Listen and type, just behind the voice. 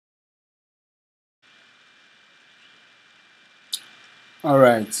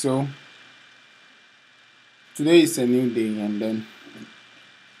Alright, so today is a new day, and then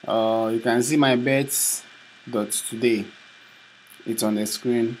you can see my bets dot today. It's on the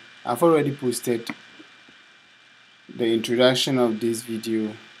screen. I've already posted the introduction of this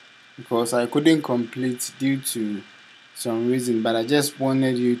video because I couldn't complete due to some reason, but I just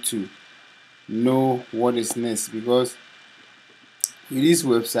wanted you to know what is next, because with this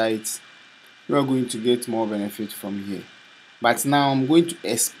website you are going to get more benefit from here. But now I'm going to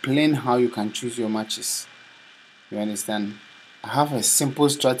explain how you can choose your matches. You understand? I have a simple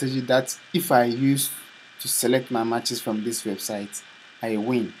strategy that if I use to select my matches from this website, I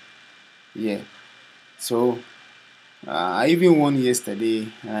win. Yeah. So I even won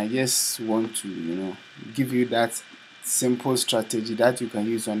yesterday, and I just want to, give you that simple strategy that you can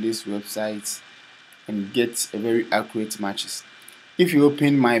use on this website and get a very accurate matches. If you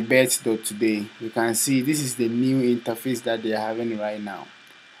open MyBets.today, you can see this is the new interface that they are having right now.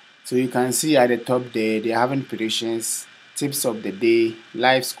 So you can see at the top there, they're having predictions, tips of the day,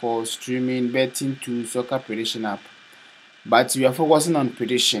 live score, streaming, betting to soccer prediction app. But we are focusing on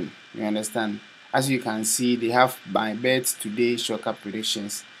prediction, you understand? As you can see, they have my bets today soccer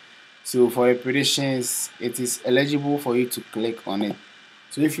predictions. So for the predictions, it is eligible for you to click on it.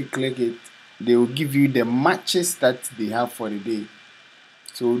 So if you click it, they will give you the matches that they have for the day.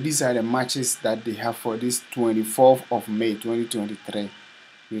 So these are the matches that they have for this 24th of May 2023.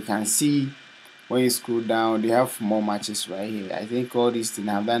 You can see when you scroll down, they have more matches right here. I think all these things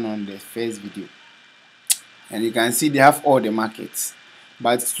I've done on the first video, and you can see they have all the markets.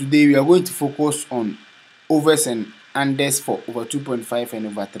 But today we are going to focus on overs and unders for over 2.5 and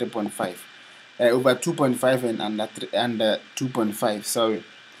over 3.5. Over 2.5 and under 2.5. Sorry.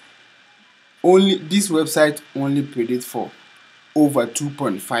 Only this website only predicts for over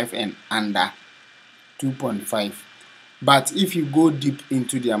 2.5 and under 2.5. But if you go deep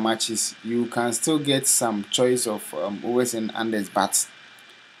into their matches, you can still get some choice of overs and unders. But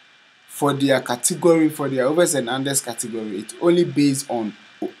for their category, for their overs and unders category, it's only based on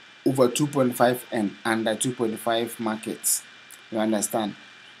over 2.5 and under 2.5 markets. You understand?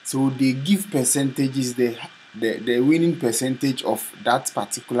 So they give percentages, the winning percentage of that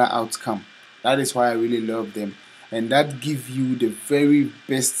particular outcome. That is why I really love them, and that give you the very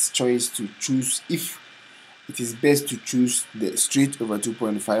best choice to choose if it is best to choose the straight over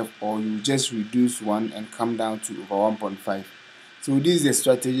 2.5, or you just reduce one and come down to over 1.5. So this is the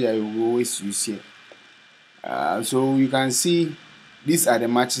strategy I will always use here. So you can see these are the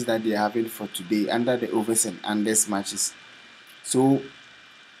matches that they are having for today under the overs and unders matches. So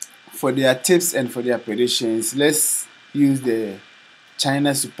for their tips and for their predictions, let's use the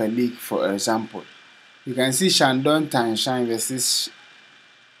China Super League for example. You can see Shandong Tanshan versus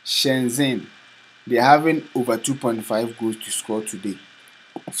Shenzhen. They're having over 2.5 goals to score today.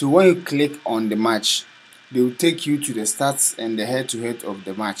 So when you click on the match, they will take you to the stats and the head-to-head of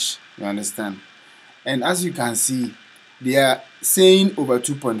the match. You understand? And as you can see, they are saying over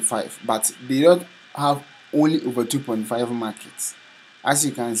 2.5, but they don't have only over 2.5 markets. As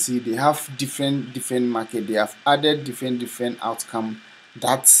you can see, they have different market. They have added different outcome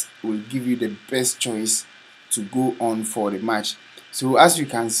that will give you the best choice to go on for the match. So as you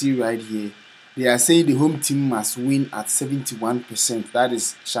can see right here, they are saying the home team must win at 71%. That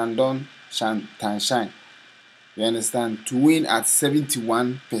is Tanshan. You understand? To win at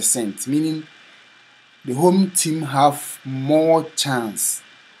 71%, meaning the home team have more chance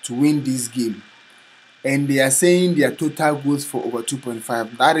to win this game. And they are saying their total goals for over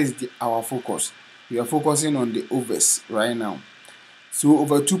 2.5. That is our focus. We are focusing on the overs right now. So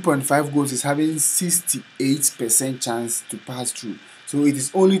over 2.5 goals is having 68% chance to pass through. So it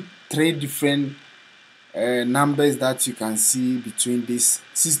is only three different numbers that you can see between this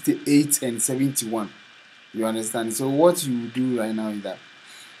 68 and 71. You understand? So what you do right now is that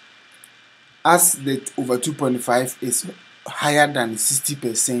as the over 2.5 is higher than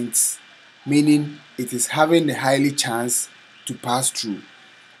 60%, meaning it is having the highly chance to pass through,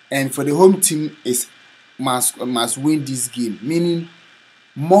 and for the home team is must win this game, meaning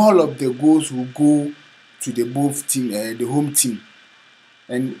more of the goals will go to the the home team,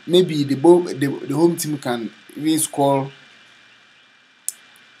 and maybe the home team can even score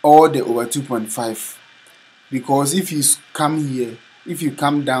all the over 2.5, because if you come here, if you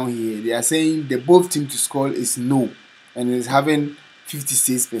come down here, they are saying the both team to score is no, and it's having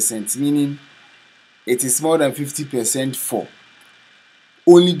 56%, meaning it is more than 50% for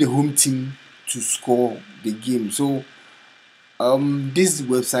only the home team to score the game. So this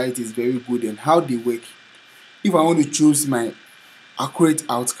website is very good, and how they work. If I want to choose my accurate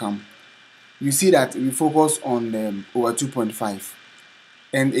outcome, you see that we focus on over 2.5.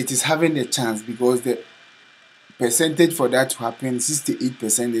 and it is having a chance because the percentage for that to happen,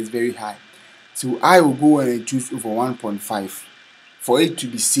 68%, is very high. So I will go on and choose over 1.5. For it to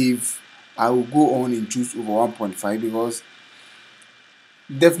be safe, I will go on and choose over 1.5 because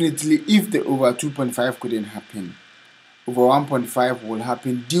definitely if the over 2.5 couldn't happen, over 1.5 will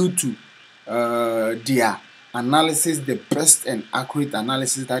happen due to their analysis, the best and accurate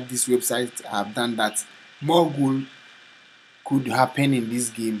analysis that these websites have done, that more goal could happen in this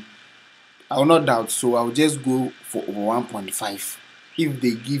game. I will not doubt, so I'll just go for over 1.5 if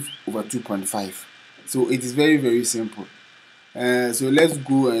they give over 2.5. So it is very, very simple. So let's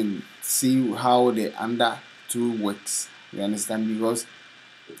go and see how the under 2 works. You understand? Because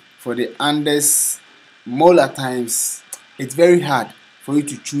for the unders, more times it's very hard for you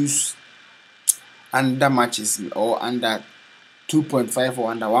to choose under matches or under 2.5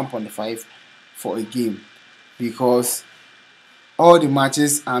 or under 1.5 for a game, because all the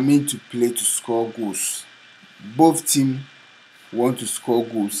matches are meant to play to score goals. Both teams want to score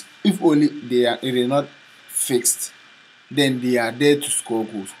goals. If only it is not fixed, then they are there to score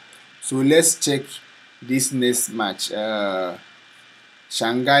goals. So let's check this next match.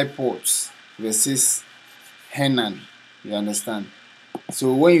 Shanghai Ports versus Henan. You understand?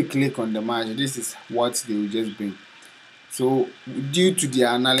 So when you click on the match, this is what they will just bring. So due to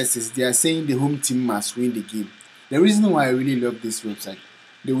their analysis, they are saying the home team must win the game. The reason why I really love this website,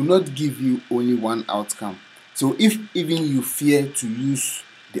 they will not give you only one outcome. So if even you fear to use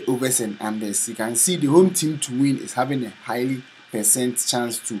the overs and unders, you can see the home team to win is having a highly percent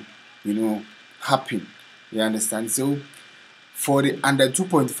chance to, happen. You understand? So for the under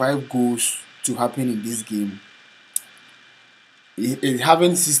 2.5 goals to happen in this game, it's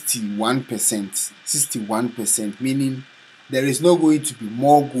having 61%, meaning there is not going to be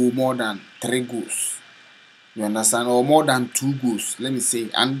more than 3 goals. You understand? Or more than 2 goals. Let me say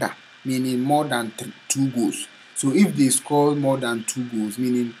under, meaning more than 2 goals. So if they score more than 2 goals,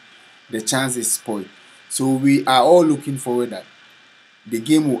 meaning the chance is spoiled. So we are all looking forward that the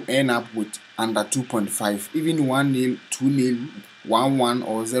game will end up with under 2.5. Even 1-0, 2-0, 1-1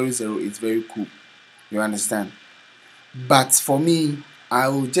 or 0-0 is very cool. You understand? But for me, I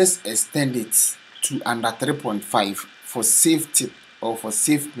will just extend it to under 3.5 for safety or for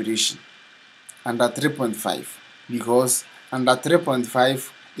safe prediction. Under 3.5, because under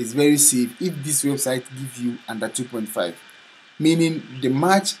 3.5 is very safe if this website gives you under 2.5, meaning the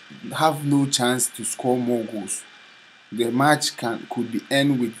match have no chance to score more goals. The match could be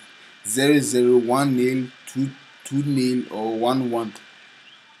end with 0-0, 1-0, 2-0 or 1-1.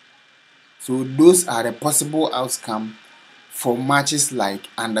 So those are the possible outcome for matches like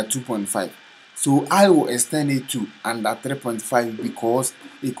under 2.5. So I will extend it to under 3.5 because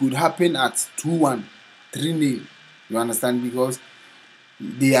it could happen at 2-1, 3-0. You understand? Because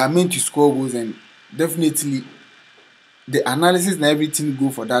they are meant to score goals, and definitely the analysis and everything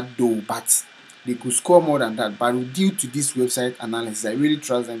go for that though, but they could score more than that. But due to this website analysis, I really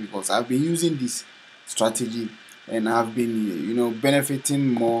trust them because I've been using this strategy and I've been benefiting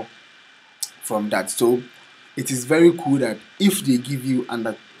more from that. So it is very cool that if they give you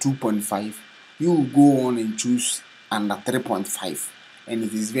under 2.5, you will go on and choose under 3.5, and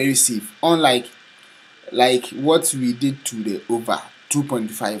it is very safe. Unlike what we did to the over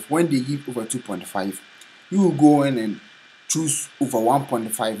 2.5, when they give over 2.5, you will go on and choose over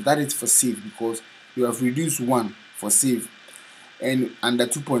 1.5. That is for safe because you have reduced 1 for safe, and under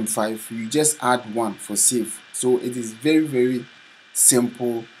 2.5 you just add 1 for safe. So it is very, very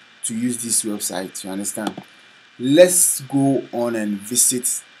simple to use this website. You understand? Let's go on and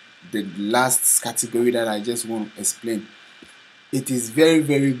visit the last category that I just want to explain. It is very,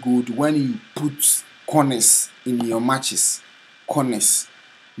 very good when you put corners in your matches. Corners,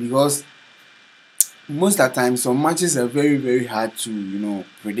 because most of the time some matches are very, very hard to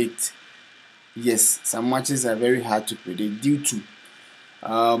predict. Yes, some matches are very hard to predict due to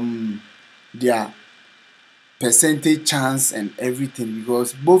their percentage chance and everything,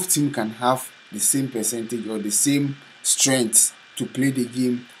 because both teams can have the same percentage or the same strength to play the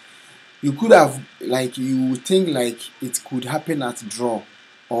game. You could have you think it could happen at draw,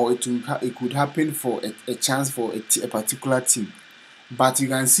 or it could happen for a chance for a particular team, but you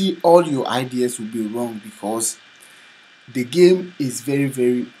can see all your ideas will be wrong because the game is very,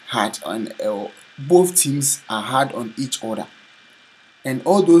 very hard, and both teams are hard on each other, and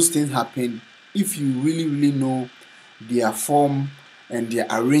all those things happen if you really, really know their form and their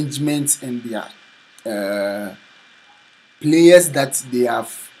arrangements and their players that they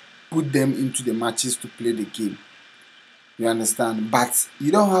have put them into the matches to play the game. You understand? But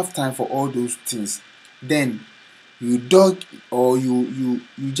you don't have time for all those things. Then you dog or you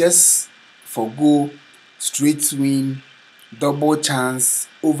just forgo straight win, double chance,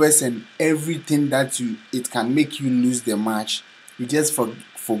 overs and everything that it can make you lose the match. You just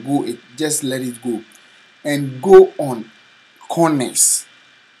forgo it, just let it go and go on corners,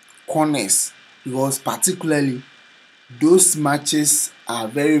 because particularly those matches are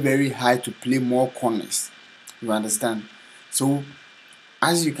very very hard to play more corners. You understand? So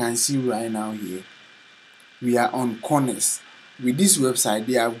as you can see right now here, we are on corners. With this website,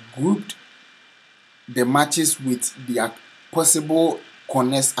 they have grouped the matches with their possible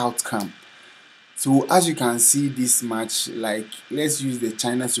corners outcome. So as you can see, this match, like let's use the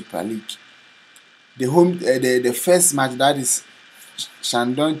China Super League. The first match, that is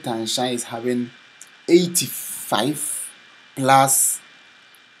Shandong Tanshan, is having 85 plus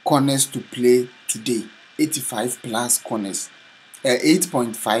corners to play today. 85 plus corners.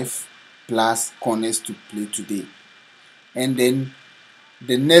 8.5 plus corners to play today. And then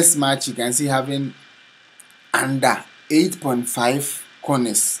the next match you can see having under 8.5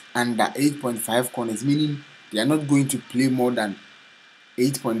 corners. Under 8.5 corners, meaning they are not going to play more than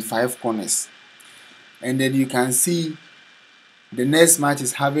 8.5 corners. And then you can see the next match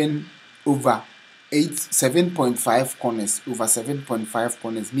is having over 7.5 corners, over 7.5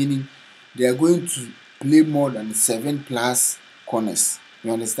 corners, meaning they are going to play more than 7 plus corners.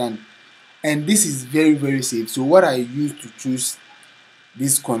 You understand? And this is very very safe. So what I use to choose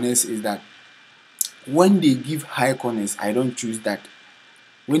these corners is that when they give high corners, I don't choose that.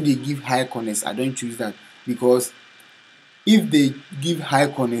 When they give high corners, I don't choose that, because if they give high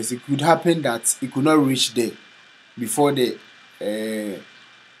corners, it could happen that it could not reach there before the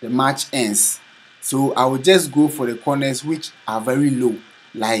match ends. So I will just go for the corners which are very low,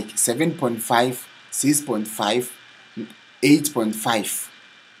 like 7.5, 6.5, 8.5.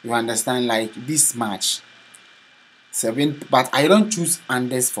 You understand? Like this match 7, but I don't choose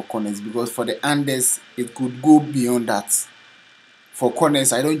unders for corners, because for the unders it could go beyond that. For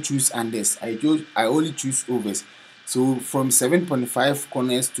corners I don't choose unders, I only choose overs. So from 7.5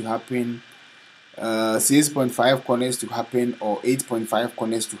 corners to happen, 6.5 corners to happen, or 8.5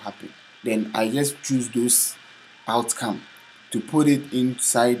 corners to happen, then I just choose those outcome to put it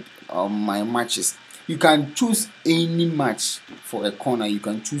inside my matches. You can choose any match for a corner. You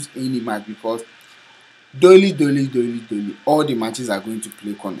can choose any match, because dolly, all the matches are going to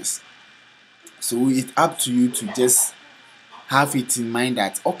play corners. So it's up to you to just have it in mind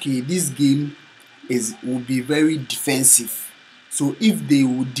that okay, this game will be very defensive. So if they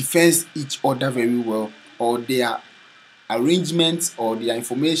would defend each other very well, or their arrangements or their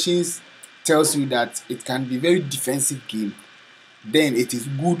informations tells you that it can be very defensive game, then it is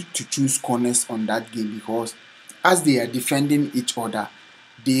good to choose corners on that game, because as they are defending each other,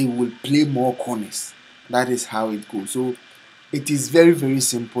 they will play more corners. That is how it goes. So it is very very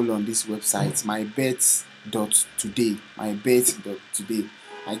simple on this website, MyBets.today. MyBets.today.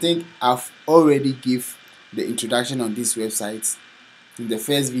 I think I've already give the introduction on this website in the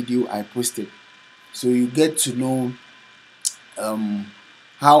first video I posted, so you get to know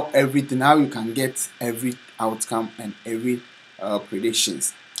how you can get every outcome and every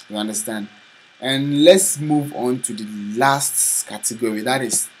predictions. You understand? And let's move on to the last category, that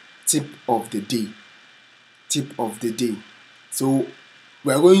is tip of the day. So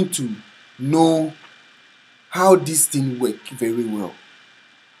we are going to know how this thing work very well.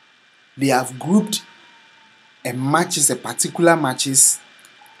 They have grouped a particular matches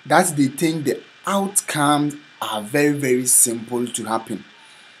that they think the outcomes are very very simple to happen,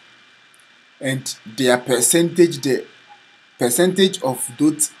 and their the percentage of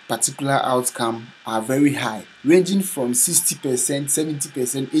those particular outcome are very high, ranging from 60%,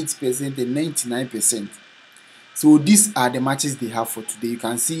 70%, 80%, and 99%. So these are the matches they have for today. You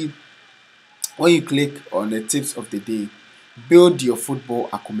can see when you click on the tips of the day, build your football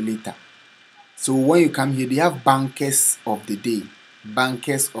accumulator. So when you come here, they have bankers of the day.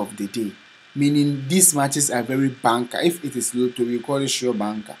 Meaning these matches are very banker. If it is lotto, we call it sure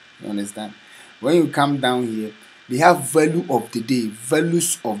banker. You understand? When you come down here, they have values of the day.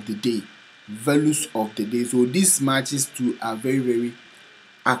 So these matches too are very very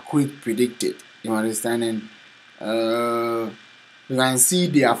accurate predicted. You understand? And you can see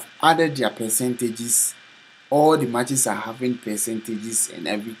they have added their percentages. All the matches are having percentages and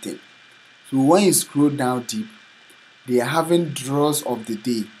everything. So when you scroll down deep, they are having draws of the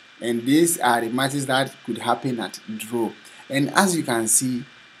day, and these are the matches that could happen at draw. And as you can see,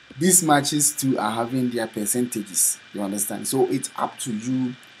 these matches too are having their percentages. You understand? So it's up to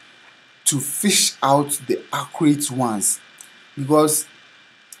you to fish out the accurate ones, because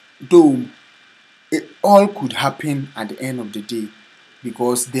though it all could happen at the end of the day,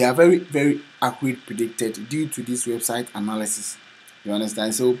 because they are very very accurate predicted due to this website analysis. You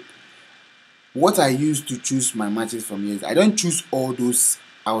understand? So what I use to choose my matches from here is I don't choose all those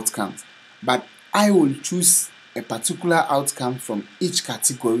outcomes, but I will choose a particular outcome from each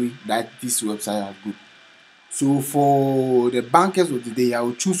category that this website has grouped. So for the bankers of the day, I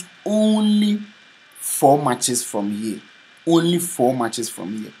will choose only 4 matches from here. Only 4 matches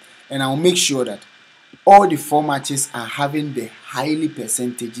from here. And I'll make sure that all the 4 matches are having the highly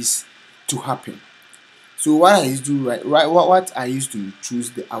percentages to happen. So what I used to do, what I used to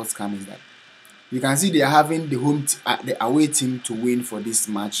choose the outcome is that you can see they are having the away team to win for this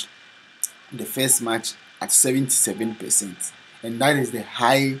match, the first match, at 77%, and that is the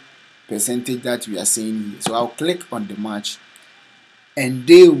high percentage that we are seeing here. So I'll click on the match, and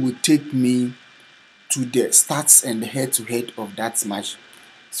they will take me to the stats and the head-to-head of that match.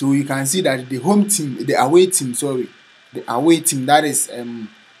 So you can see that the away team, that is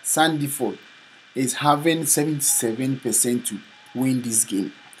Sandyford, is having 77% to win this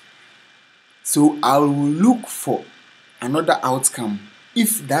game. So I will look for another outcome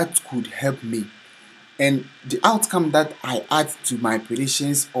if that could help me. And the outcome that I add to my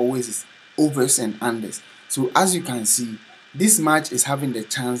predictions always is overs and unders. So as you can see, this match is having the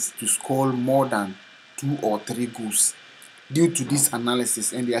chance to score more than 2 or 3 goals due to this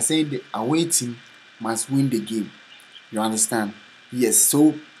analysis, and they are saying the away team must win the game. You understand? Yes.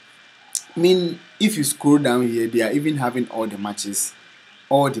 So I mean, if you scroll down here, they are even having all the matches.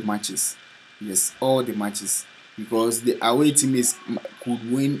 All the matches. Yes, all the matches. Because the away team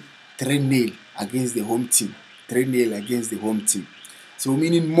could win 3-0 against the home team. 3-0 against the home team. So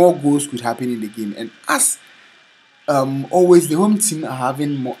meaning more goals could happen in the game. And as always, the home team are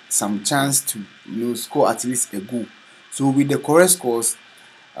having some chance to score at least a goal. So with the correct scores,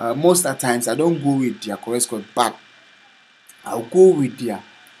 most of the times I don't go with their correct score, but I'll go with their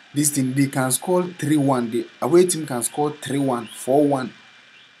this thing. They can score 3-1. The away team can score 3-1, 4-1.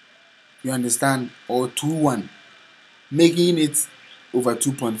 You understand? Or 2-1, making it over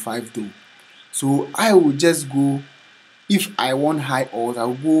 2.5 though. So I will just go, if I want high odds,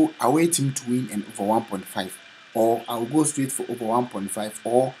 I'll go away team to win and over 1.5, or I'll go straight for over 1.5,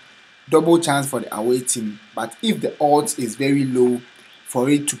 or double chance for the away team. But if the odds is very low for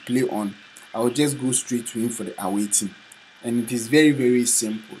it to play on, I'll just go straight to win for the away team. And it is very very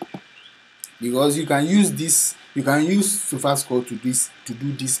simple, because you can use SofaScore to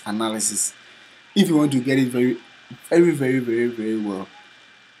do this analysis if you want to get it very very very very very well.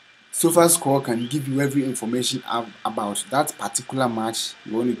 SofaScore can give you every information about that particular match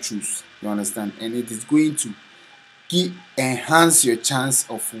you want to choose. You understand? And it is going to enhance your chance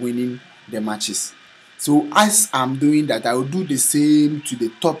of winning the matches. So as I'm doing that, I will do the same to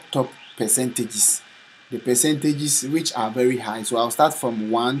the top percentages. The percentages which are very high. So I'll start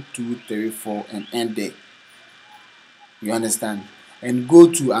from 1, 2, 3, 4 and end there. You understand? And go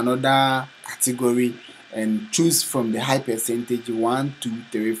to another category and choose from the high percentage 1, 2,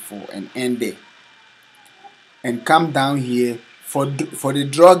 3, 4 and end there. And come down here for the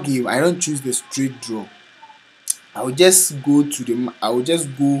draw game. I don't choose the straight draw. I will just go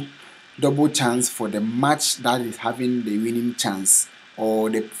double chance for the match that is having the winning chance, or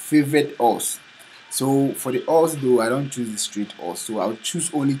the favorite odds. So for the odds though, I don't choose the straight odds. So I'll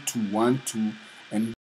choose only 2, 1, 2 and